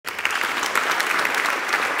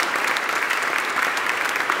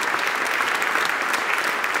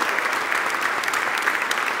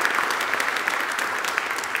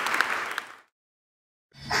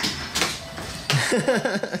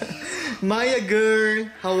Maya girl,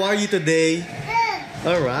 how are you today? Good.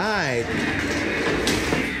 Alright.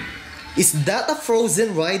 Is that a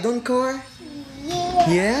frozen ride-on car? Yeah.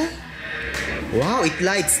 Yeah? Wow, it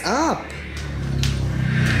lights up.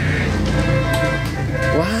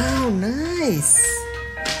 Wow, nice.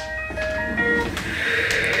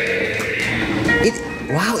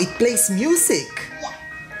 Wow, it plays music. Yeah.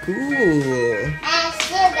 Cool. I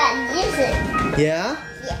still got music. Yeah?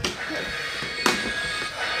 Yeah.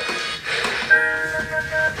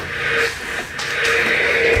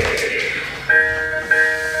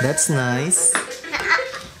 That's nice.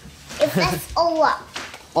 If that's Olaf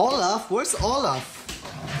Olaf? Where's Olaf?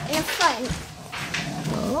 in the front.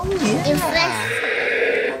 Oh, If yeah. that's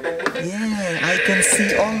Yeah, I can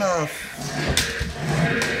see Olaf.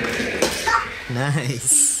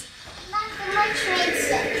 Nice. not so much train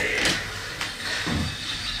set.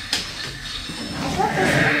 I thought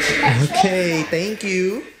this was my Okay, thank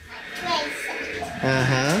you. train set.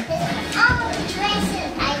 Uh-huh. Oh, train set.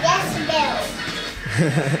 I guess bells.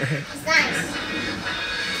 It's nice.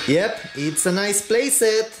 Yep, it's a nice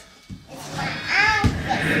playset. It's my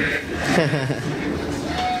outfit.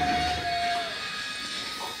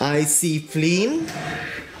 I see Flynn,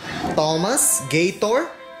 Thomas, Gator,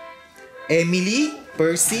 Emily,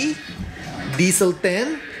 Percy, Diesel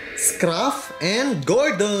 10, Scruff, and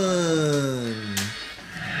Gordon.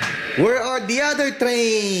 Where are the other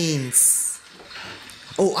trains?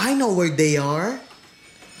 Oh, I know where they are.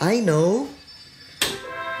 I know.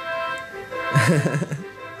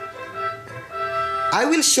 I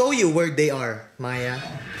will show you where they are, Maya.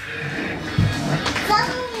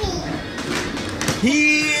 Follow me.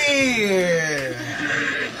 Here!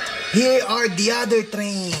 Here are the other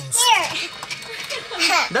trains. Here.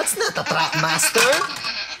 That's not a Trackmaster.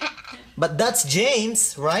 But that's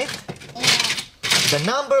James, right? The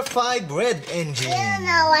number 5 red engine. You don't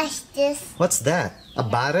know what's this? What's that? A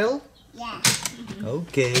barrel? Yeah.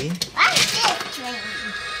 Okay. What's this train?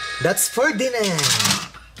 That's Ferdinand.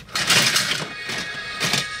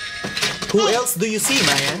 Who else do you see,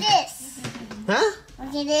 Maya? This. Huh?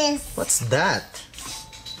 Look at this. What's that?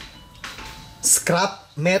 Scrap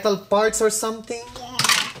metal parts or something?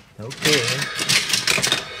 Yeah. Okay.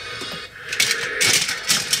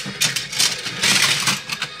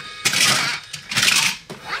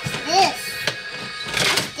 What's this?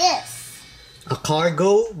 What's this? A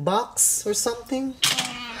cargo box or something?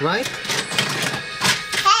 Yeah. Right?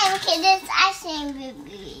 Hey, look at this ice cream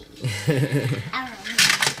baby. I don't know.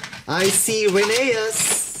 I see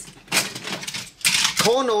Reneas,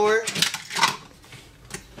 Connor,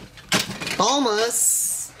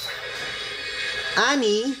 Thomas,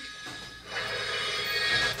 Annie.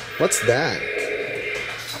 What's that?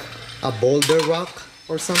 A boulder rock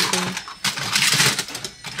or something?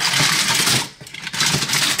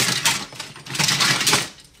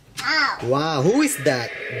 Ow. Wow, who is that?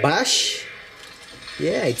 Bash?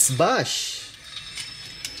 Yeah, it's Bash.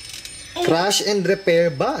 Crash and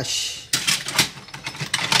repair Bash.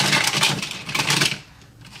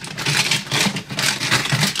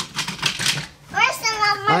 Where's the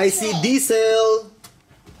mama I see train? Diesel.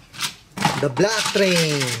 The black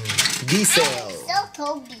train. Diesel. So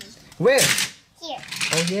Toby. Where? Here.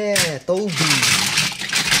 Oh yeah, Toby.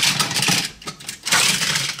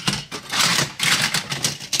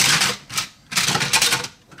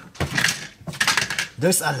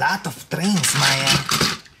 There's a lot of trains, Maya.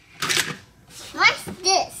 What's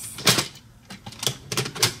this?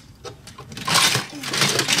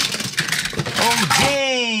 Oh,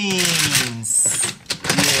 James.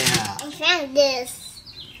 Yeah. I found this.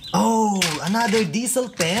 Oh, another diesel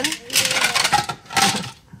pen?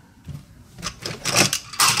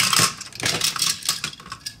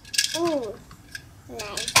 Ooh.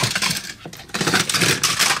 Nice.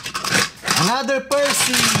 Another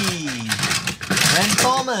Percy. And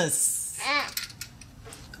Thomas. Ah.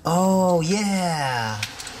 Oh, yeah.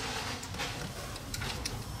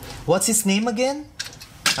 What's his name again?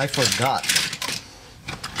 I forgot.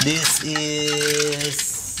 This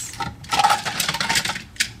is...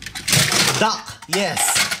 Duck. Yes.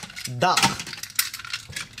 Duck.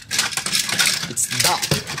 It's Duck.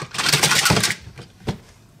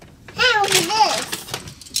 Hey, look at this.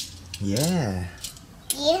 Yeah.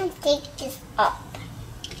 You can take this up.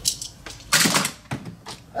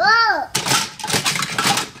 Whoa!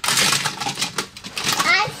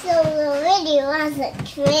 I saw already was a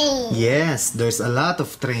train. Yes, there's a lot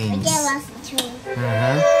of trains. There was a train.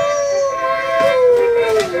 Uh-huh.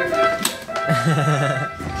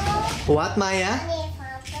 What, Maya?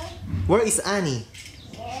 Where is Annie?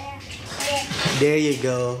 There you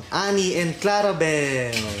go. Annie and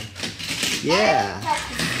Clarabelle. Yeah.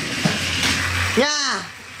 Yeah!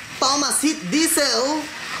 Thomas hit Diesel!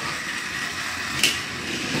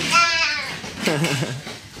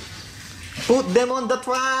 Put them on the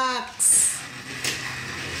tracks!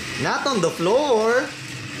 Not on the floor!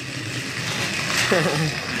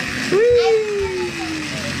 There's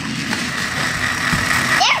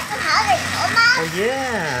another Thomas. Oh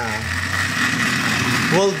yeah!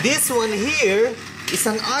 Well, this one here is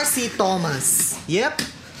an RC Thomas. Yep.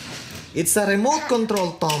 It's a remote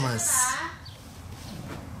control Thomas.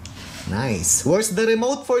 Nice. Where's the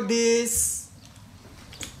remote for this?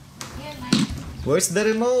 Where's the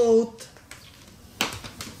remote?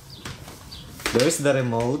 There's the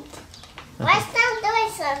remote. Why's not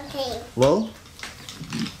doing something? Well,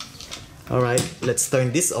 alright, let's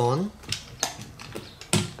turn this on.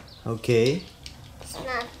 Okay. It's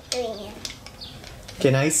not doing it.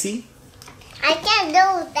 Can I see? I can't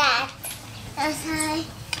do that. That's why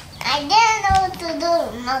I didn't know what to do.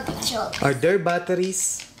 Not the joke. Are there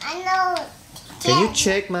batteries? I know. Can you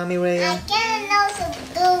check, Mami I Rhea? can't know to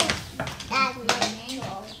do that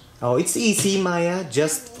control. Oh, it's easy, Maya.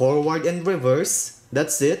 Just forward and reverse.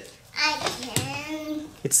 That's it. I can.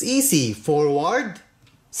 It's easy. Forward,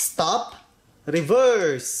 stop,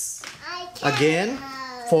 reverse. I can. Again,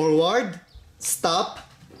 forward, stop,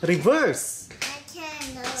 reverse. I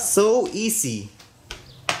can know. So easy.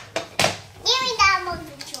 Give me that remote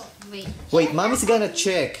control. Wait, Mommy's gonna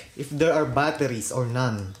check if there are batteries or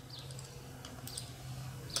none.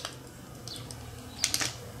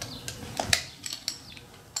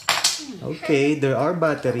 Okay, there are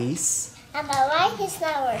batteries. But why is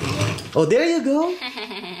not working? Oh, there you go.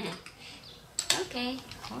 Okay,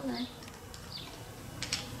 hold on.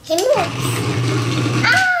 He moves.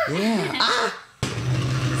 Ah! Yeah. Ah!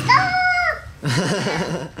 Stop!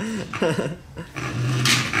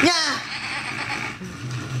 Yeah!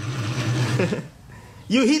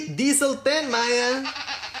 You hit Diesel 10, Maya.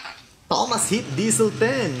 Thomas hit Diesel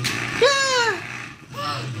 10. Yeah!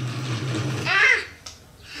 Ah!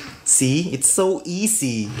 See, it's so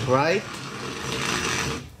easy, right?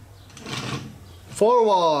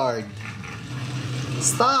 Forward.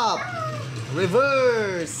 Stop.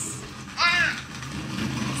 Reverse. Ah!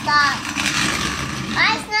 Stop.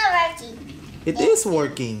 Why is not working? It is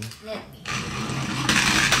working. Let me.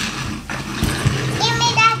 Give me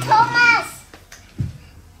that, Thomas.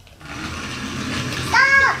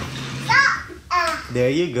 Stop! Stop! Ah! There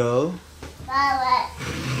you go. What?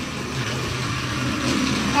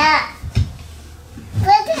 Yeah.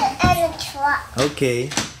 Put it in the truck. Okay.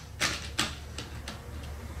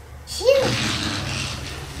 Shoot.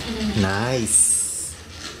 Nice.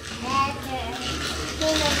 Better.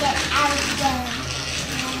 Give me the outdoor.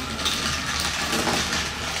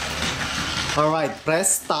 Alright,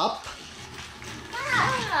 press stop.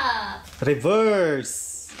 Ah,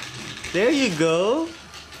 Reverse. There you go.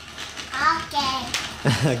 Okay.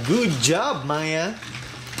 Good job, Maya.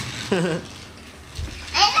 I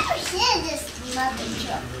never seen this mother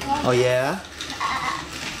truck. Oh yeah?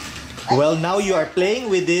 Well, now you are playing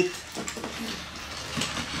with it.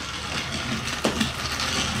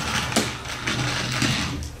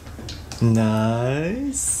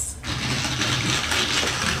 Nice.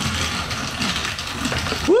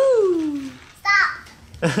 Woo! Stop.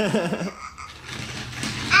 I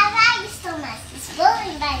like it so much. It's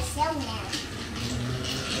going by itself now.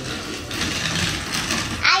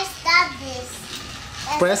 I stopped this.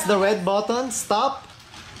 That's Press the all. red button. Stop.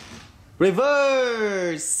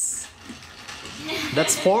 Reverse.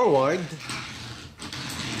 That's forward.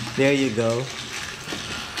 There you go.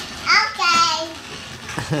 Okay.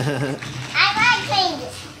 I like playing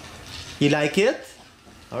this. You like it?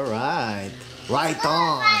 All right. Right It's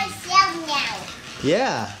going by on. itself now.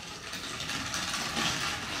 Yeah.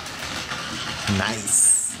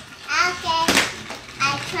 Nice. Okay.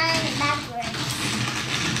 I turn backwards.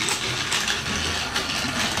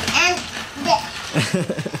 And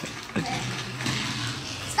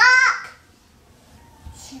stop.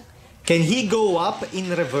 Can he go up in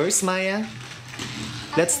reverse, Maya?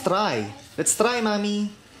 Let's try. Let's try, Mommy.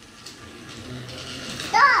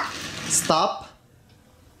 Stop. Stop.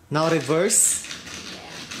 Now reverse.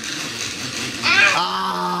 Ah.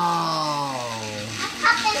 Oh. What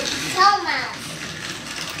happened to Thomas?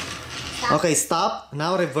 Stop. Okay, stop.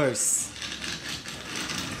 Now reverse.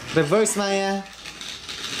 Reverse, Maya.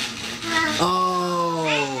 Oh,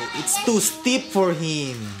 it's too steep for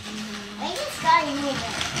him. I just got moving.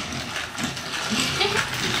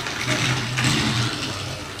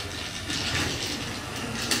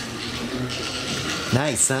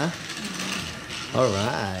 Nice, huh? All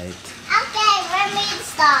right. Okay, let me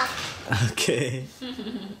stop. Okay.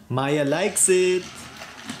 Maya likes it.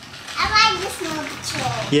 I like the Snow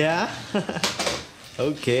Patrol. Yeah?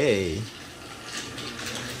 Okay.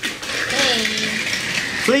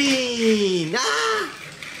 Clean! Ah!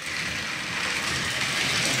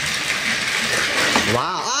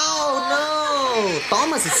 Wow! Oh no!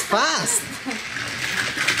 Thomas is fast!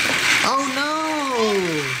 Oh no!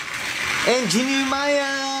 Engineer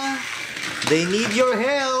Maya! They need your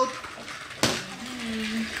help!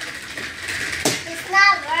 It's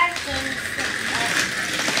not working.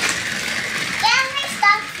 Can we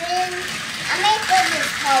stop it? I may put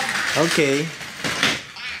this home. Okay.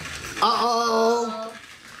 Uh-oh!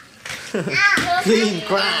 Flynn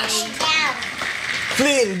crashed! Down.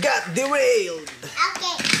 Flynn got derailed!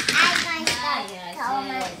 Okay, I'm going to start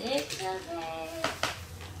Thomas.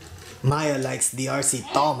 Maya likes the RC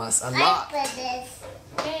Thomas a I lot. put this.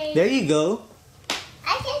 There you go.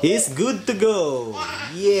 I can He's good to go.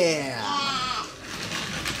 Yeah.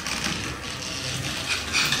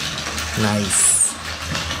 Nice.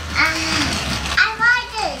 I like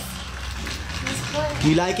this.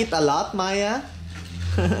 You like it a lot, Maya?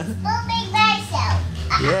 Moving myself.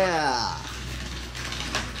 Yeah.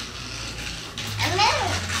 I'm never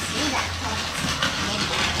see that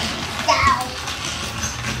down.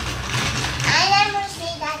 I never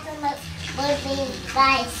see that moving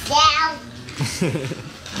myself.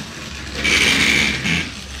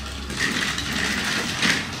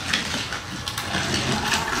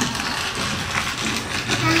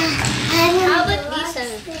 How about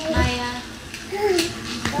diesel, Maya?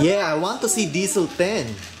 Yeah, I want to see Diesel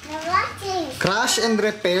 10. Relaxing. Crash and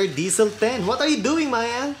repair Diesel 10. What are you doing,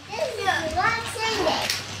 Maya? This is relaxing day.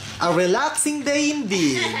 A relaxing day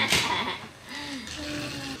indeed.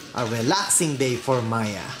 A relaxing day for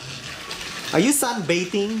Maya. Are you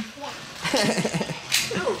sunbathing?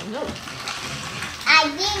 No. I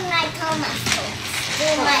bring my Thomas to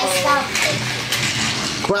myself.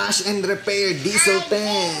 Crash and repair Diesel I bring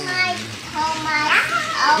 10. my Thomas.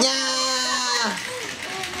 Oh. Yeah.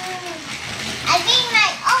 I bring my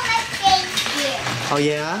all my things here Oh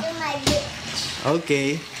yeah? to my beach.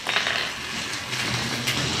 Okay.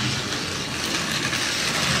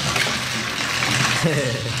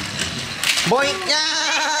 Boink!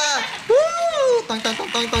 Yeah! Woo! Tang tang tang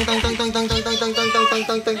tang tang tang tang tang tang tang tang tang tang tang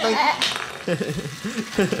tang tang tang.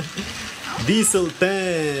 Diesel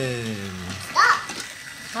 10.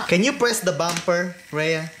 Stop. Can you press the bumper,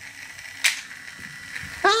 Rhea?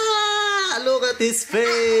 Ah! Look at his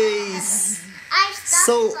face. I stopped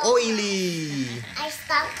So Thomas. oily. I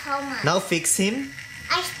stopped Thomas. Now fix him.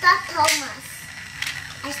 I stopped Thomas.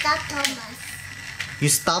 I stopped Thomas. You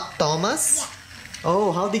stopped Thomas? Yeah.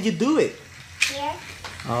 Oh, how did you do it? Here.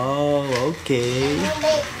 Oh, okay. And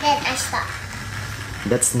then I stopped.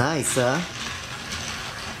 That's nice, huh?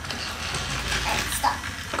 I stopped.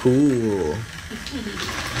 Cool.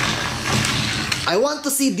 I want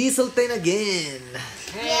to see Diesel 10 again.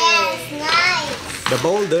 Yes, nice. The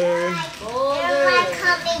boulder. They're like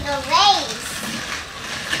having a race.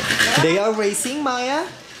 They are racing, Maya?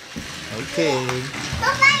 Okay.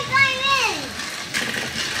 Who's like going in?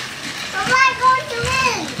 Who's like going to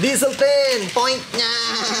win? Diesel 10, point niya.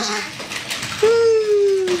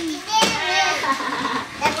 Woo. He didn't win.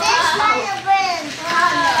 The fish line win. The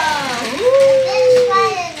fish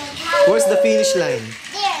line in the tunnel. Where's the finish line?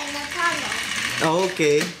 There in the tunnel. Oh,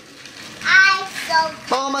 okay. I so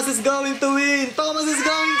Thomas is going to win. Thomas is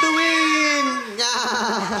going to win.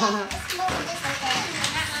 Yeah. let's move this again.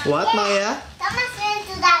 What, Maya? Thomas went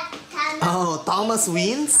to that tunnel. Oh, Thomas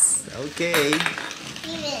wins? Okay.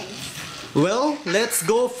 He wins. Well, let's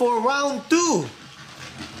go for round 2.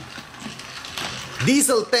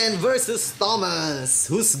 Diesel 10 versus Thomas.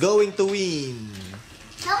 Who's going to win?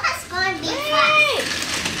 Thomas going to be fast.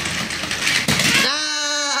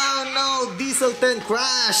 Oh no, Diesel 10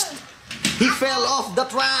 crashed. He fell off the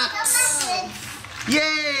Thomas tracks. wins.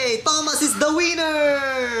 Yay! Thomas is the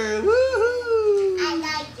winner! Woohoo! I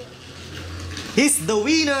like it. He's the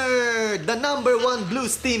winner! The number 1 blue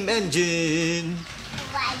steam engine. I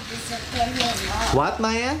like this anymore. What,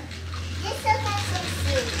 Maya? This is so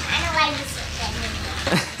silly. I don't like this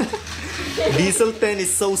anymore. Diesel 10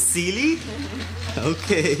 is so silly?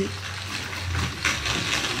 Okay.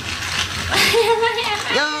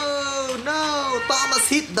 No! Thomas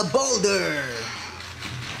hit the boulder.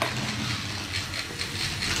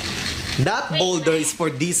 That boulder is for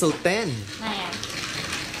Diesel 10. Maya.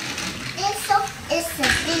 This is a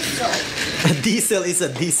diesel. A diesel is a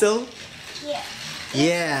diesel? Here.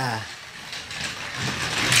 Yeah.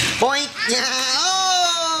 Point! Yeah!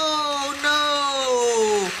 Oh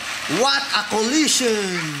no! What a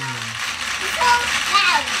collision! So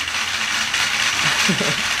loud.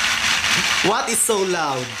 What is so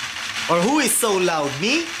loud? Or who is so loud?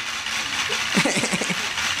 Me?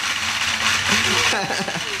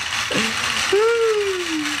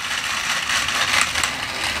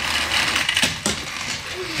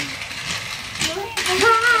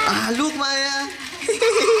 Look, Maya.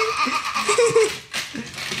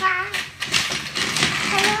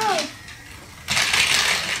 Hello.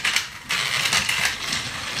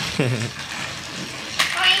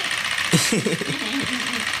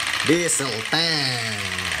 Diesel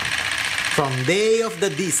time. From Day of the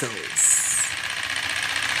Diesels.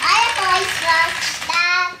 I always watch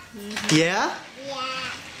that. Yeah?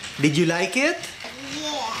 Yeah. Did you like it?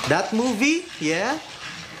 Yeah. That movie? Yeah?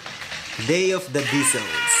 Day of the Diesels.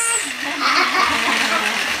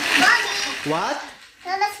 Mommy, What?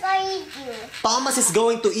 Thomas, what are you doing? Thomas is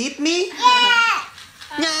going to eat me? Yeah.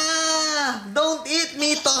 Yeah! Don't eat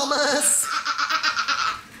me, Thomas!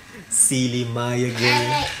 Silly Maya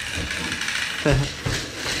girl.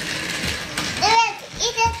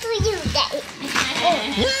 Eat it to you, Daddy.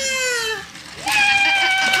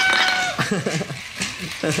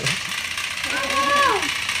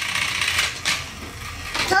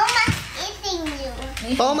 Thomas eating you.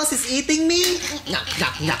 Thomas is eating me? Nyak,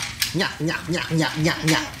 nyak, nyak. Nyak, nyak, nyak, nyak, nyak,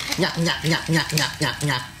 nyak. Nyak, nyak, nyak, nyak, nyak, nyak,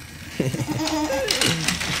 nyak.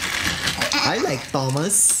 I like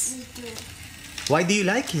Thomas. Why do you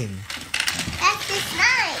like him? That's just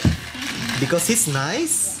nice. Because he's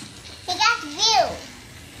nice? He got view.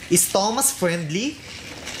 Is Thomas friendly?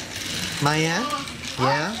 Maya?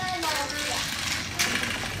 Yeah?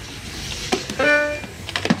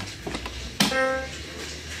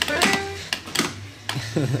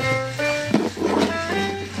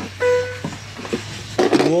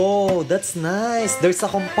 Whoa, that's nice. There's a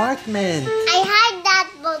compartment. I had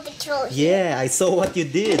that boat patrol. Yeah, I saw what you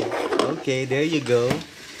did. Okay, there you go.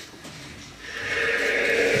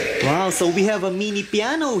 Wow, so we have a mini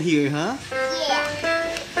piano here, huh? Yeah.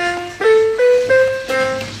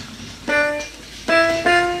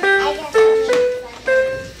 I got the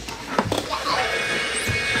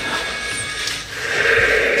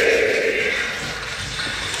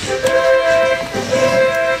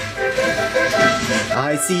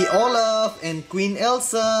I see Olaf and Queen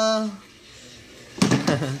Elsa.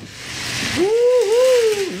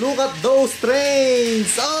 Woohoo! Look at those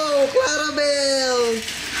trains! Oh, Clarabelle!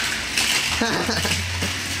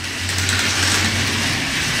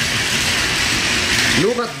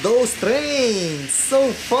 Look at those trains!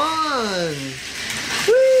 So fun!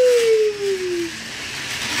 Whee!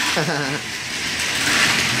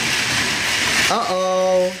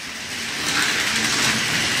 Uh-oh!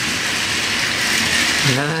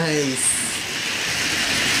 Nice!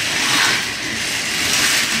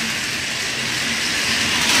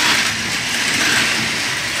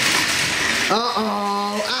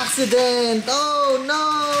 Uh-oh! Accident! Oh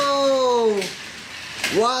no!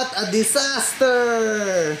 What a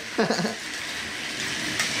disaster!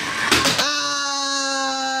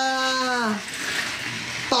 Ah!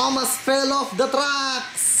 Thomas fell off the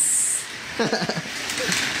tracks!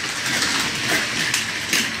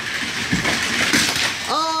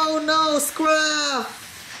 Oh no, scrap!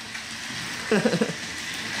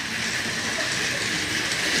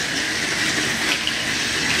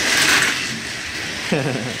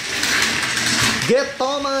 Get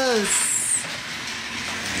Thomas!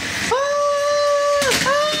 Ah!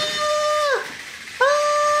 Ah!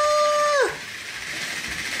 Ah!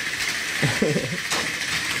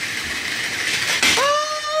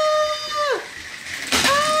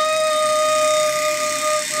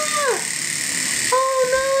 Oh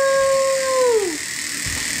no!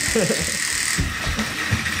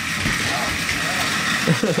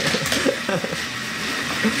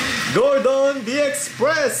 Gordon, the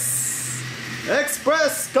Express!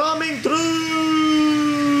 Express coming through!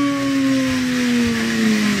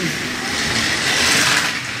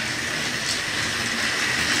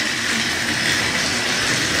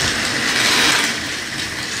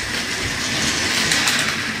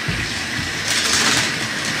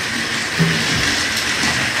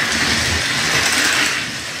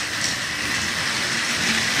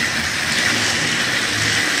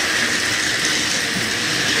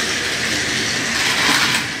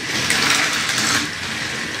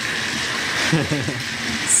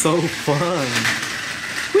 So fun!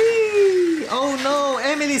 Whee! Oh no,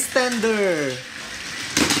 Emily's tender!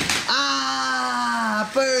 Ah!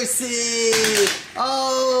 Percy!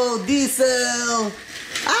 Oh, Diesel!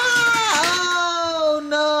 Ah! Oh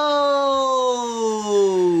no!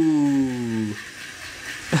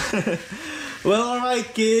 Well,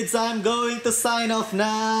 alright kids, I'm going to sign off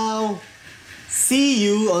now. See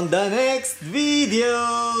you on the next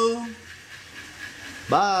video!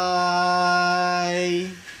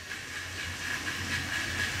 Bye!